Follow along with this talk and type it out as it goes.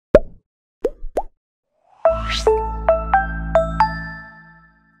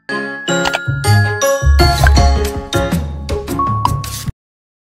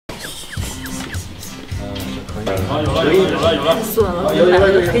有了，损了，有黑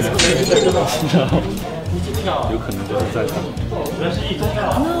巧克力。有可能就是在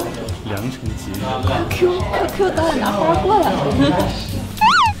良辰吉日。QQ 等我拿花过来。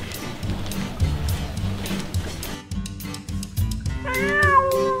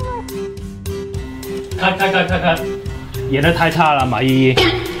看，演得太差了，马依依。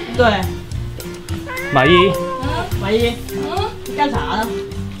对。马依依。马依依。你干啥呢？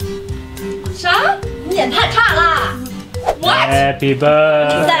啥？你演太差了。What? Happy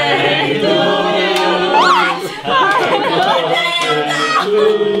birthday to you.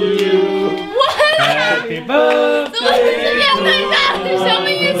 Happy birthday. 怎么是演太差？你什么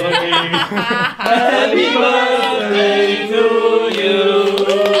意思？Happy birthday to you.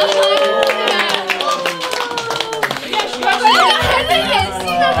 还在演戏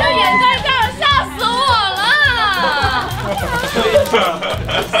呢，就演太差了，吓死我了！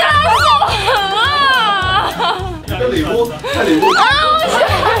吓死我了！这礼物，看礼物啊！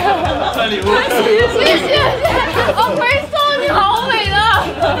看礼物，谢谢，我没送你好美的，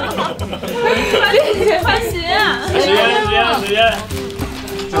谢谢，快实验，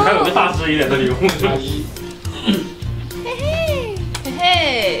这还有个大只一点的礼物。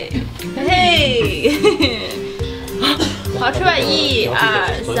嘿嘿，好，出来，1、2、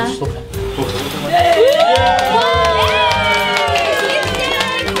3。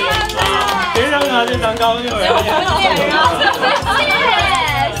别让他这张高就有人。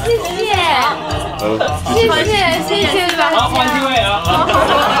谢谢，好，换机位啊！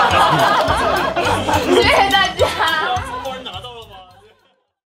谢谢大家。中国人拿到了吗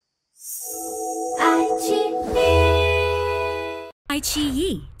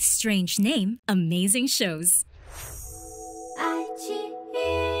？iQiyi, strange name, amazing shows.